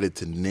decided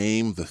to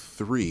name the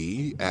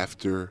 3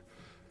 after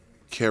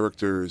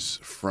characters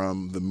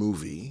from the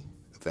movie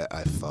that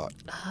I thought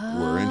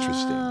were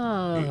interesting.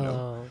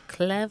 Oh,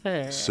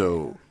 clever.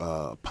 So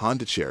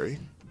Pondicherry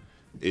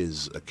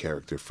is a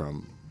character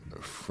from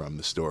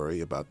the story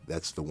about,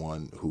 that's the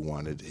one who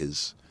wanted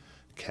his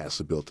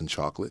castle built in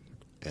chocolate,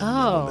 and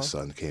then when the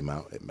sun came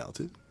out, it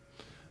melted.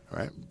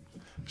 Right?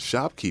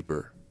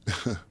 Shopkeeper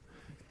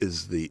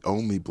is the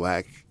only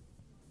black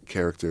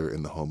character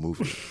in the whole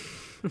movie,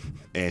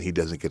 and he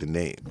doesn't get a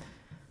name.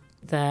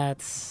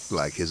 That's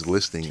Like his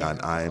listing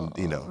terrible.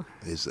 on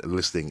his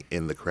listing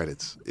in the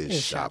credits is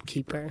Is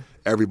shopkeeper. shopkeeper.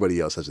 Everybody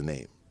else has a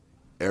name.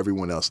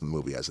 Everyone else in the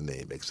movie has a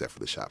name except for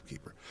the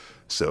shopkeeper.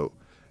 So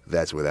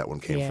that's where that one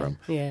came from.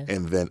 Yeah.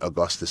 And then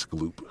Augustus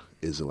Gloop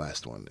is the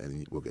last one,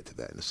 and we'll get to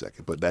that in a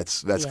second. But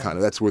that's Yeah. kind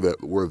of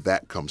where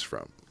that comes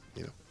from.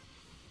 You know.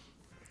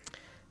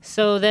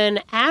 So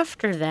then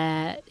after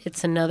that,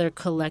 it's another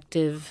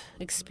collective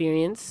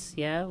experience,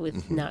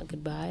 with Not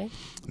Goodbye.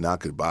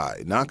 Not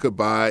Goodbye. Not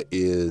Goodbye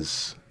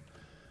is,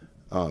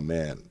 oh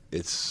man,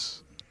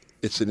 it's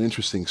an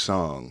interesting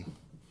song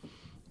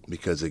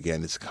because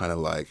again, it's kind of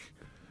like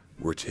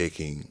we've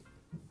taken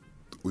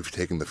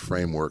the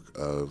framework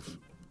of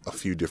a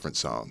few different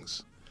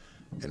songs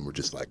and we're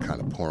just like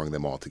kind of pouring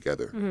them all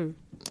together.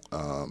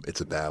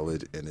 It's a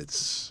ballad and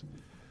it's,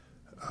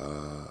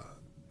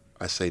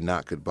 I say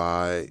Not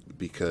Goodbye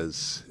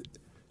because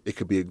it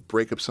could be a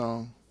breakup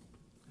song.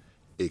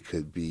 It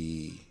could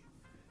be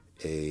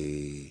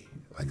a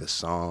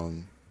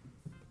song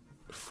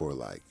for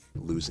like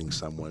losing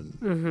someone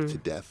to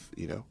death,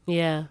 you know?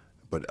 Yeah.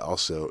 But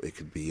also it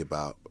could be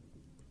about,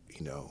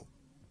 you know,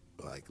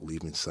 like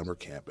leaving summer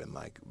camp and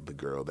like the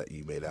girl that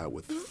you made out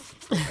with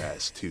for the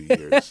past 2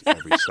 years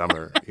every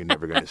summer, you're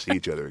never going to see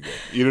each other again.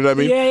 You know what I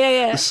mean?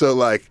 Yeah. So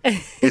like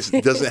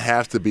it doesn't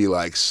have to be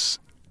like,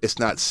 it's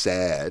not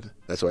sad.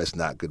 That's why it's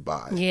not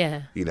goodbye.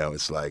 Yeah. You know,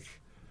 it's like,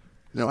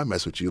 you know, I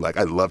mess with you. Like,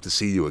 I'd love to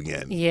see you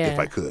again if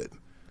I could,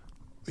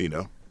 you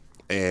know?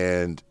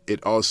 And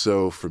it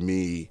also, for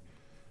me,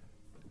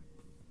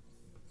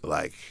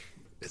 like,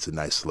 it's a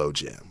nice slow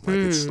jam. Like,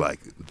 it's like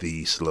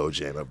the slow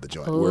jam of the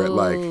joint. Where,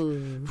 like,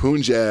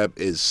 Punjab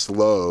is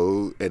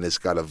slow and it's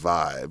got a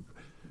vibe.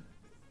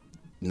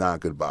 Not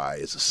Goodbye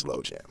is a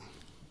slow jam.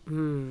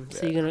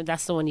 So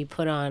that's the one you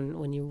put on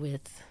when you're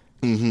with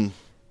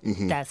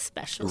that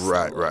special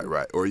Right.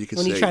 someone. Or you can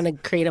When say... you're trying to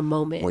create a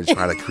moment. When you're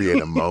trying to create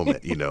a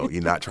moment, you know,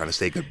 you're not trying to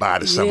say goodbye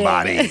to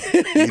somebody,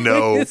 you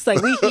know. It's like,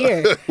 we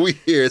here. We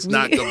here, it's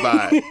not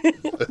goodbye.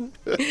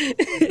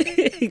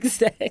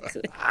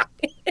 Exactly.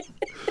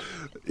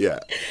 Yeah.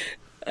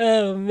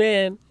 Oh,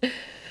 man.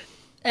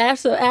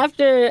 After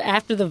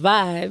the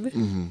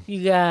vibe,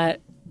 you got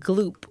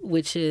Gloop,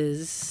 which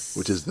is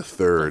the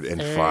third and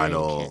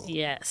final,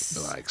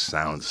 yes, like,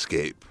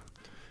 soundscape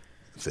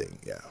thing,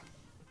 yeah.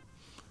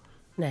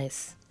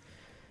 Nice.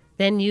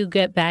 Then you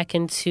get back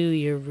into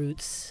your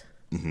roots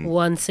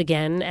once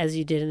again, as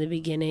you did in the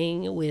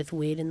beginning with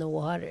Wade in the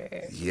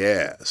Water.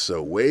 Yeah,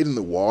 so Wade in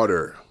the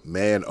Water,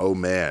 man, oh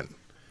man,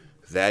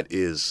 that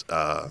is,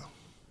 I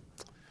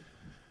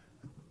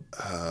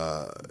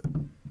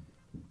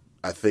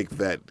think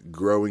that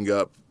growing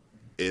up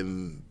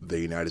in the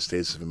United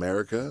States of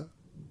America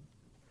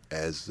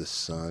as the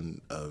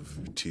son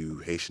of two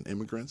Haitian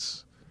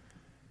immigrants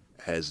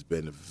has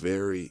been a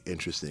very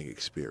interesting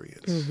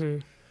experience.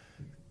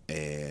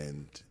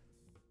 And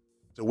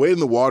so Wade in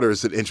the Water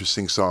is an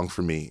interesting song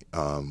for me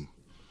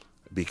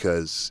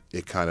because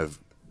it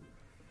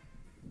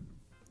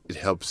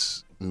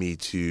helps me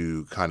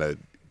to kind of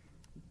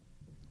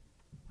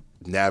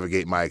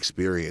navigate my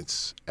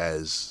experience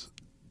as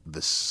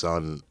the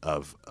son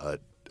of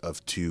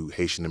two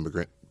Haitian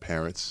immigrant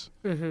parents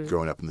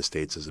growing up in the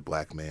States as a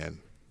black man.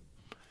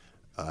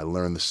 I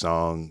learned the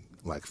song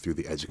like through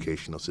the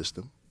educational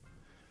system.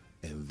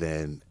 And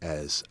then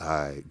as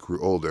I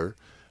grew older,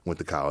 went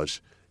to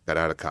college, got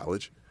out of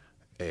college,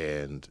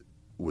 and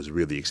was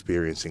really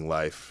experiencing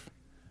life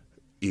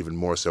even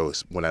more so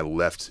when I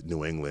left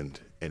New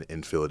England and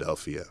in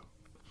Philadelphia,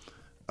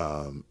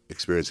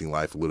 experiencing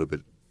life a little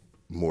bit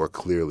more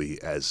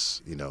clearly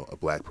as, you know, a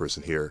black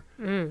person here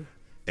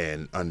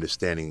and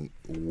understanding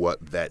what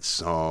that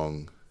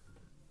song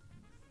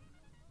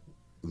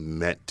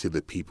meant to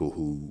the people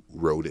who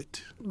wrote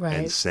it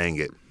and sang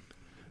it.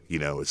 You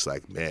know, it's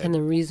like, man. And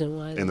the reason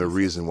why. And the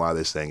reason why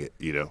they sang it,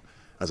 you know.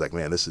 I was like,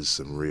 man, this is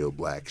some real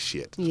black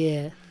shit.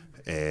 Yeah.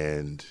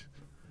 And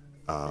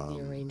the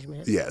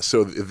arrangement. yeah,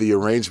 so the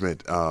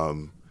arrangement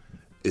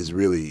is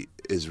really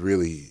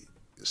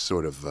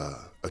sort of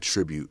a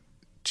tribute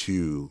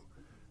to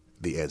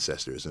the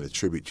ancestors and a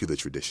tribute to the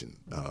tradition.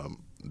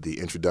 The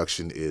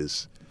introduction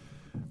is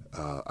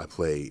I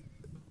play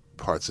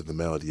parts of the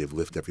melody of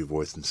Lift Every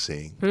Voice and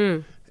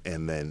Sing,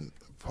 and then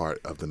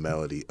part of the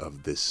melody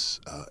of this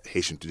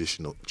Haitian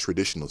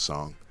traditional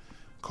song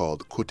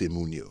called Kote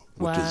Munyo,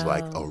 which is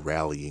like a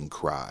rallying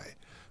cry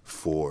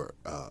for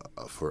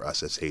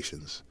us as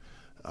Haitians.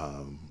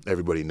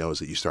 Everybody knows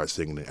that you start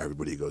singing and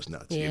everybody goes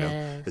nuts. You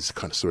know, it's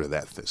kind of sort of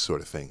that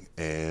sort of thing.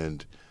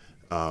 And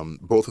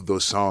both of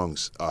those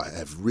songs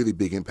have really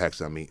big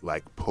impacts on me,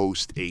 like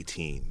post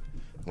 18,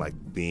 like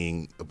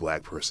being a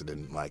black person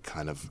and like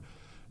kind of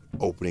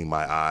opening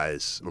my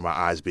eyes, or my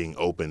eyes being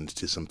opened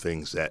to some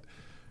things that,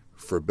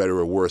 for better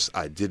or worse,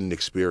 I didn't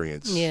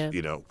experience.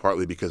 You know,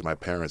 partly because my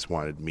parents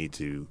wanted me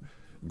to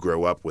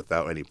grow up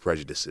without any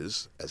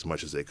prejudices as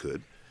much as they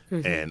could,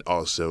 and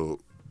also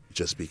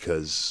just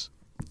because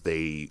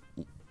they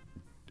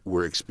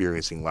we're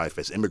experiencing life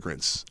as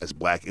immigrants, as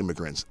Black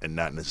immigrants, and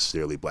not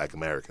necessarily Black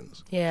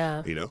Americans.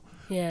 Yeah. You know?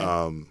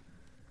 Yeah.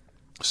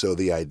 So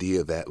the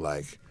idea that,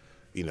 like,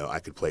 you know, I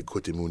could play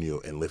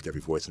Cotemunio and lift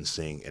every voice and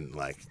sing and,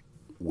 like,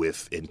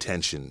 with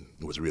intention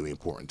was really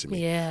important to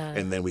me. Yeah.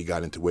 And then we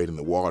got into Wade in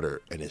the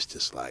Water, and it's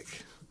just like,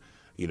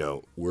 you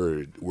know,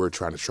 we're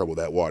trying to trouble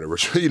that water.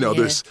 You know,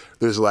 there's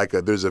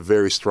a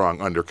very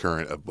strong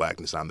undercurrent of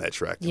Blackness on that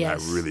track, and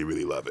Yes. I really,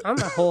 really love it. On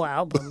the whole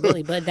album,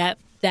 really, but that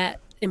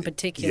in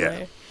particular.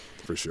 Yeah,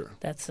 for sure.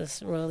 That's a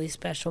really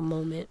special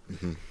moment.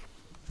 Mm-hmm.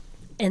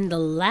 And the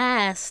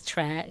last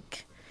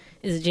track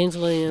is James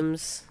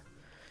Williams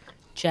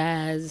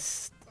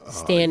jazz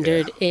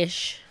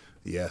standard-ish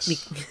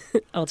Yes.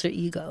 Alter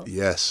Ego.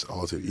 Yes,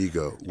 Alter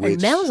Ego.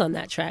 And Mel's on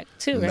that track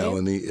too, right?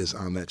 Melanie is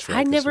on that track.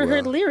 I never as well.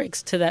 heard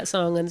lyrics to that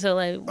song until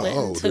I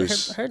went to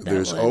heard that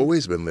there's one.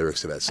 always been lyrics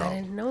to that song.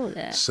 I didn't know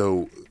that.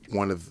 So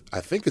I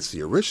think it's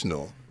the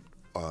original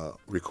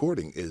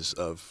recording is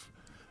of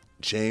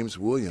James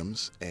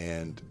Williams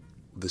and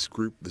this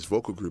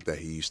vocal group that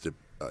he used to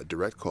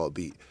direct called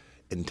the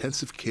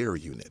Intensive Care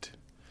Unit.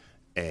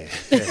 And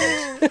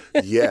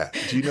yeah,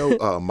 do you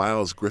know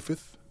Miles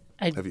Griffith?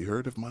 Have you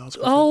heard of Miles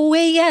Griffith? Oh,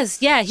 wait,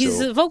 yes. Yeah, he's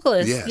a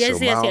vocalist. Yeah, yes,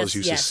 so yes, Miles yes,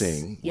 used yes. to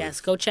sing. Yes,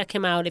 go check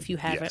him out if you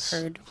haven't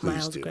heard please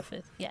Miles do.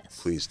 Griffith. Yes.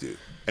 Please do.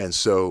 And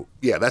so,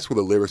 yeah, that's where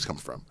the lyrics come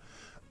from.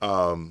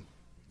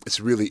 It's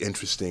really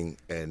interesting,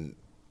 and,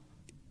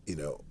 you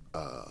know,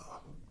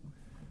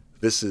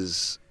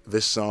 this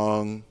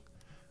song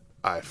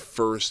I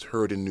first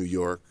heard in New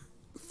York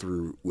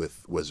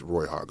was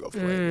Roy Hargrove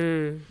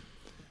playing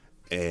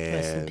it. And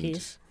Rest in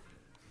peace.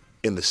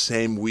 in the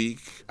same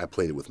week, I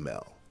played it with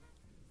Mel.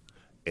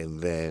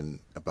 And then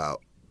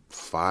about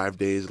 5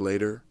 days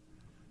later,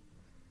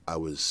 I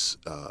was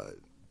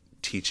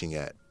teaching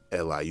at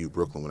LIU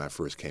Brooklyn when I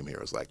first came here.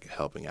 I was like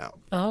helping out.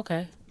 Oh,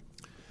 okay.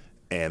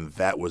 And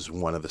that was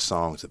one of the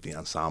songs that the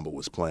ensemble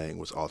was playing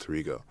was Alter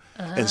Ego.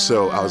 And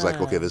so I was like,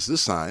 okay, this is a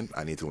sign.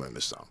 I need to learn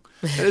this song.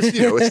 And it's,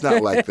 you know, it's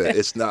not like that.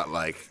 It's not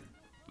like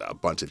a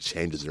bunch of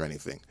changes or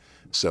anything.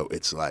 So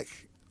it's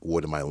like,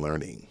 what am I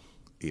learning?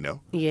 You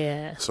know?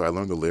 Yeah. So I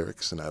learned the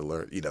lyrics, and I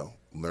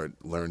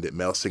learned it.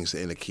 Mel sings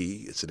it in a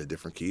key; it's in a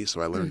different key.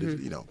 So I learned it,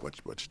 you know, a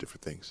bunch of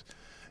different things.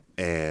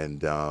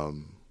 And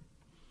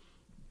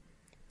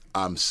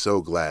I'm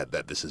so glad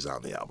that this is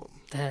on the album.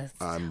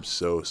 I'm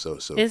so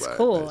It's glad.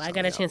 cool. I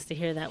got a chance to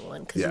hear that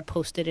one because you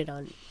posted it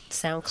on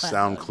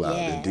SoundCloud.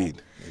 SoundCloud,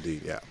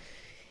 indeed, yeah.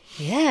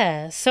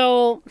 Yeah.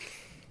 So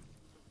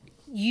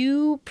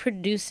you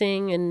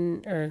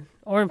producing or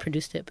Oren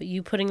produced it, but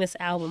you putting this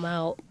album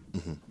out,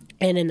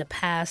 and in the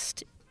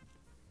past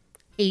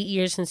 8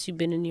 years since you've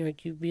been in New York,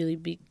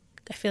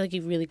 I feel like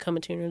you've really come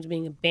into your own as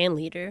being a band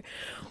leader.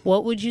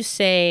 What would you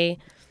say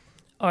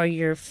are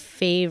your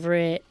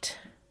favorite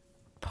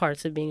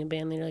parts of being a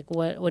band leader? Like,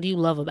 what do you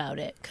love about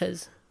it?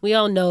 Because we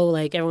all know,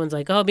 like, everyone's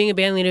like, oh, being a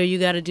band leader, you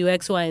got to do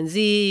X, Y, and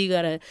Z. You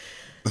got to,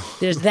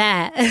 there's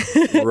that.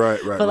 Right.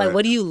 But, like,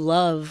 what do you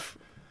love?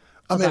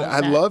 I mean, I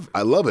love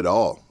it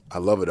all. I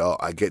love it all.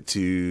 I get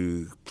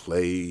to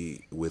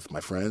play with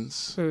my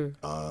friends.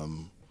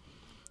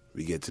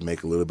 We get to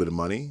make a little bit of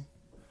money.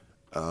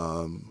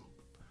 I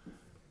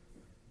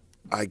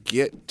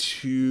get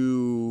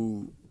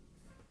to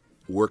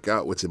work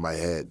out what's in my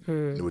head,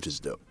 which is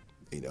dope.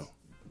 You know,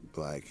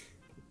 like,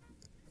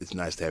 it's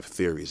nice to have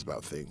theories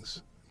about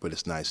things, but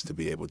it's nice to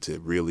be able to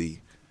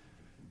really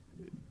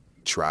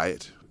try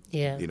it.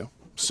 Yeah. You know,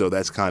 so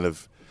that's kind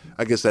of,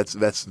 I guess that's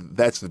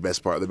the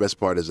best part. The best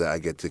part is that I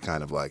get to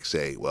kind of like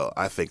say, well,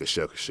 I think a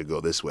show should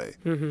go this way.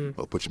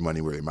 Well, put your money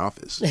where your mouth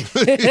is.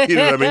 You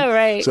know what I mean?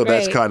 Right. So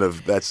that's kind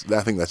of I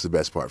think that's the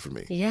best part for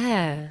me.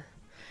 Yeah.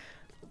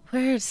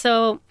 Weird.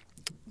 So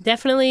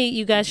definitely,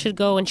 you guys should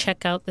go and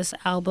check out this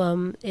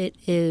album. It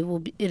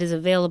is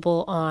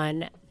available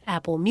on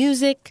Apple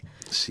Music,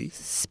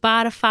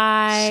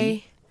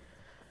 Spotify.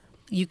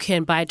 You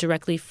can buy it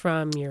directly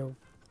from your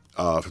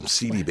from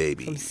CD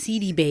Baby. From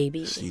CD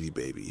Baby. CD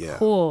Baby, yeah.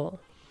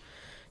 Cool.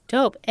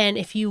 Dope. And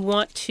if you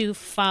want to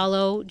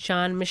follow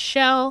John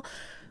Michel,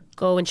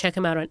 go and check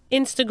him out on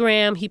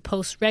Instagram. He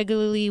posts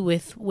regularly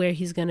with where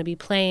he's going to be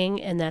playing,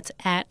 and that's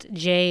at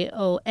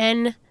JONMICHEL.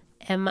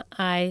 And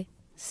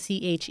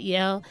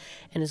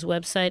his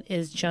website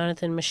is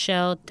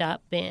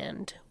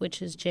jonathanmichel.band,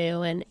 which is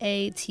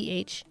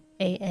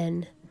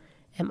JONATHANMICHEL.BAND.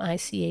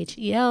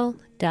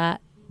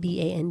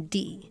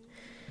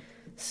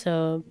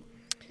 So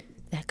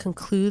that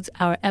concludes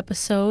our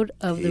episode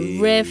of The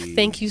Riff.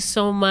 Thank you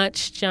so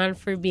much, John,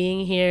 for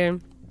being here.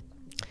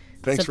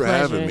 Thanks for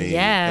having me.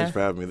 Yeah. Thanks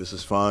for having me. This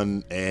is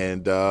fun.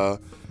 And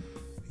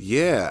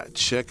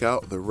check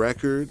out the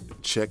record.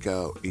 Check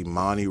out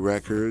Imani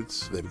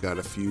Records. They've got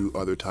a few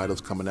other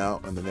titles coming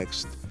out in the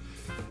next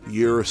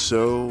year or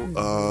so.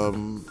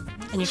 And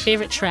your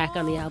favorite track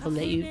on the album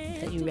that you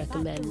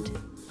recommend?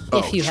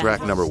 If you track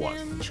have number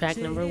one. Track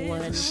number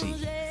one. See,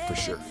 for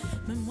sure.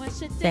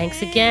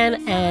 Thanks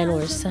again, and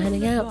we're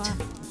signing out.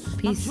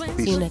 Peace.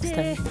 See you next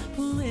time.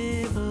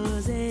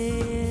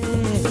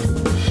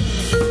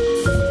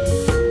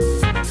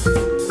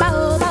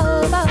 Bow, bow.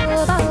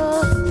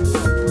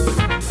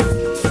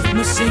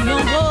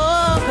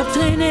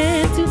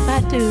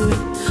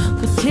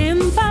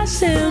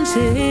 passé,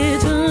 c'est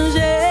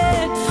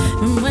étranger.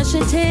 Moi,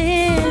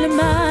 j'étais le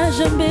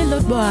mage, mais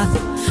l'autre bois.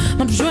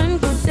 M'a besoin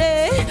de